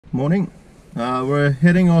Morning. We're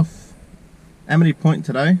heading off Amity Point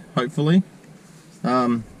today, hopefully.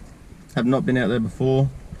 Have not been out there before.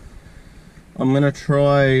 I'm gonna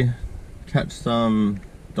try catch some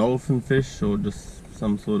dolphin fish or just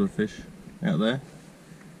some sort of fish out there.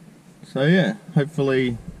 So yeah,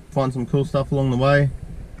 hopefully find some cool stuff along the way.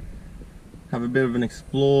 Have a bit of an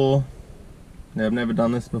explore. Yeah, I've never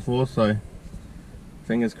done this before, so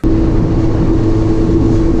fingers crossed.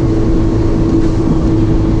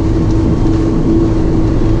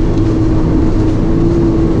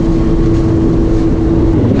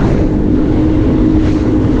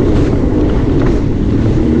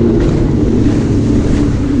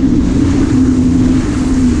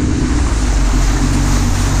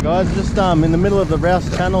 Guys, just in the middle of the Rouse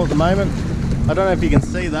Channel at the moment. I don't know if you can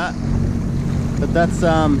see that, but that's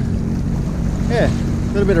yeah,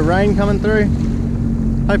 a little bit of rain coming through.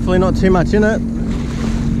 Hopefully not too much in it.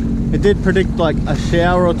 It did predict like a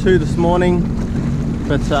shower or two this morning,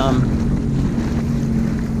 but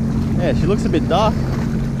yeah, she looks a bit dark.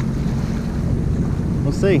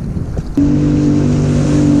 We'll see.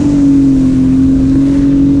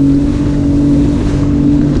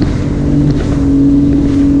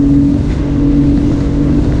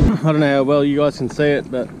 I don't know how well you guys can see it,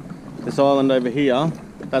 but this island over here,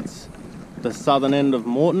 that's the southern end of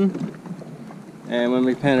Moreton. And when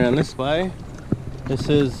we pan around this way, this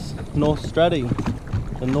is North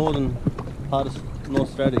Stradbroke, the northern part of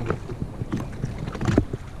North Stradbroke.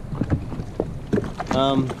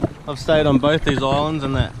 I've stayed on both these islands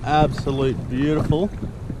and they're absolute beautiful.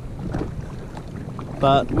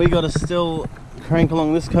 But we got to still crank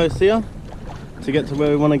along this coast here to get to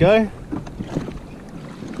where we want to go.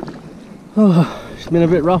 Oh, it's been a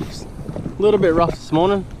bit rough, a little bit rough this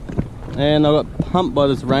morning, and I got pumped by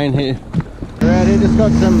this rain here. We're out here, just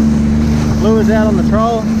got some lures out on the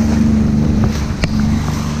troll.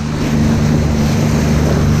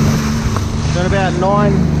 Got about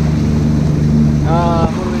 9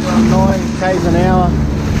 k's an hour.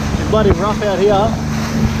 It's bloody rough out here,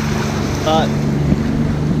 but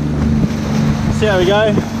we'll see how we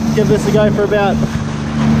go. Give this a go for about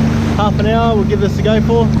half an hour. We'll give this a go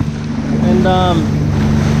for. And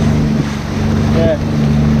yeah,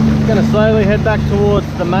 gonna slowly head back towards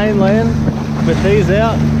the mainland with these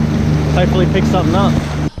out, hopefully pick something up.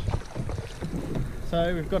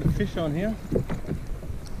 So we've got a fish on here,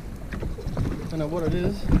 don't know what it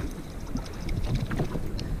is.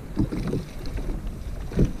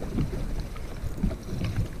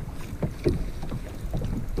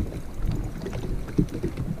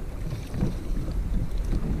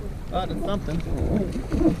 But it's something.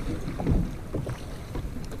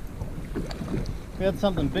 We had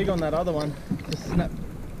something big on that other one, just snapped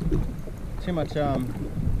too much, didn't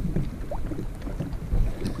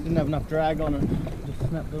have enough drag on it, just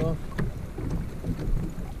snapped it off.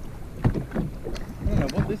 I don't know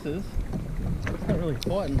what this is, it's not really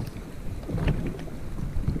fighting.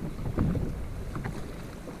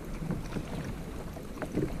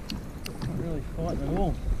 It's not really fighting at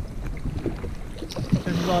all.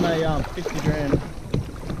 This is on a 50 gram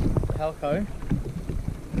Halco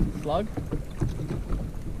slug.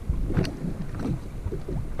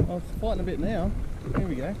 Oh, it's fighting a bit now. Here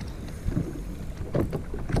we go.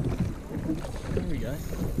 Here we go.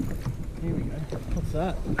 Here we go. What's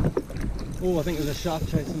that? Oh, I think there's a shark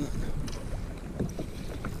chasing it.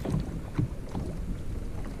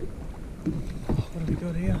 What have we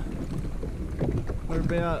got here? We're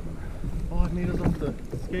about 5 meters off the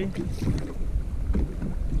ski.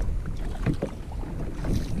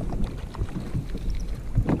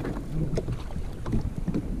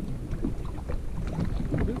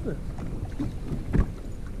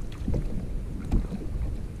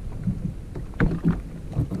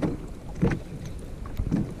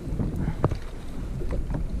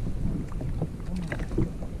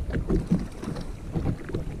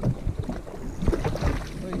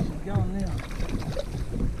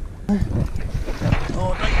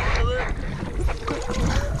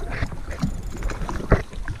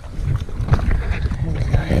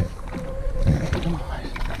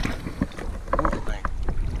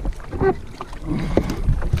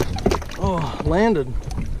 Oh, oh, landed.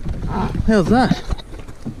 How's that?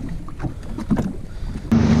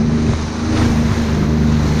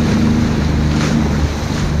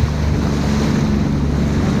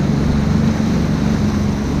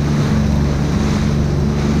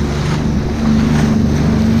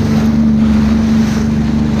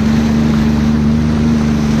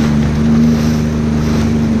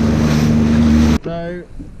 So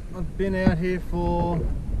I've been out here for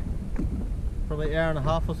probably an hour and a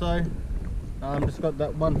half or so. Just got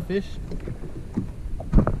that one fish.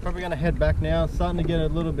 Probably gonna head back now. It's starting to get a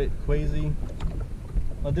little bit queasy.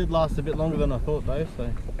 I did last a bit longer than I thought though,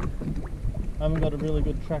 so I haven't got a really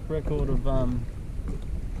good track record of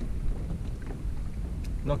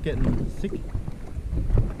not getting sick.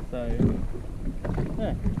 So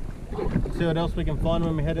yeah, see what else we can find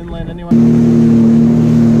when we head inland anyway.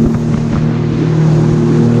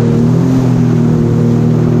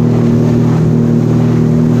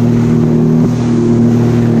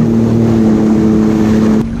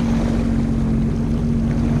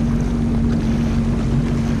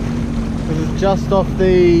 Just off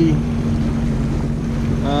the,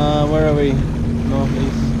 where are we?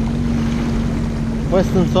 Northeast,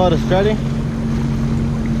 western side of Stradbroke.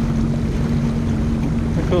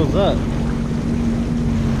 How cool is that?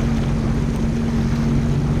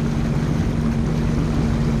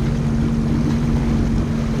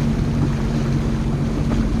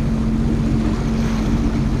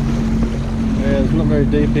 Yeah, it's not very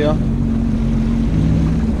deep here.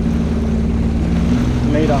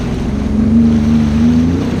 Meter.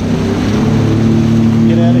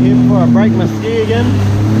 Get out of here before I break my ski again.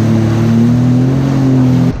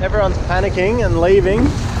 Everyone's panicking and leaving.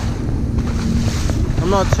 I'm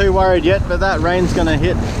not too worried yet, but that rain's gonna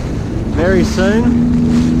hit very soon.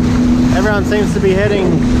 Everyone seems to be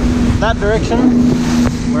heading that direction,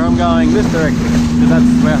 where I'm going this direction, because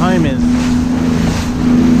that's where home is.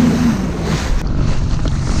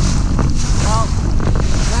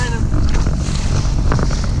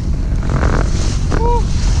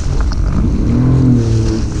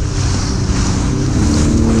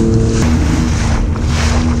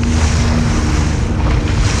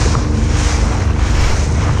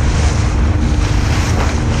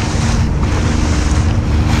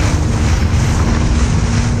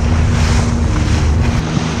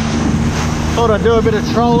 Thought I'd do a bit of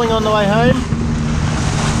trolling on the way home.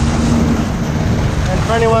 And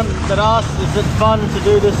for anyone that asks, is it fun to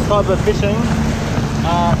do this type of fishing?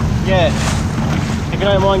 Yeah, if you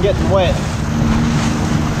don't mind getting wet.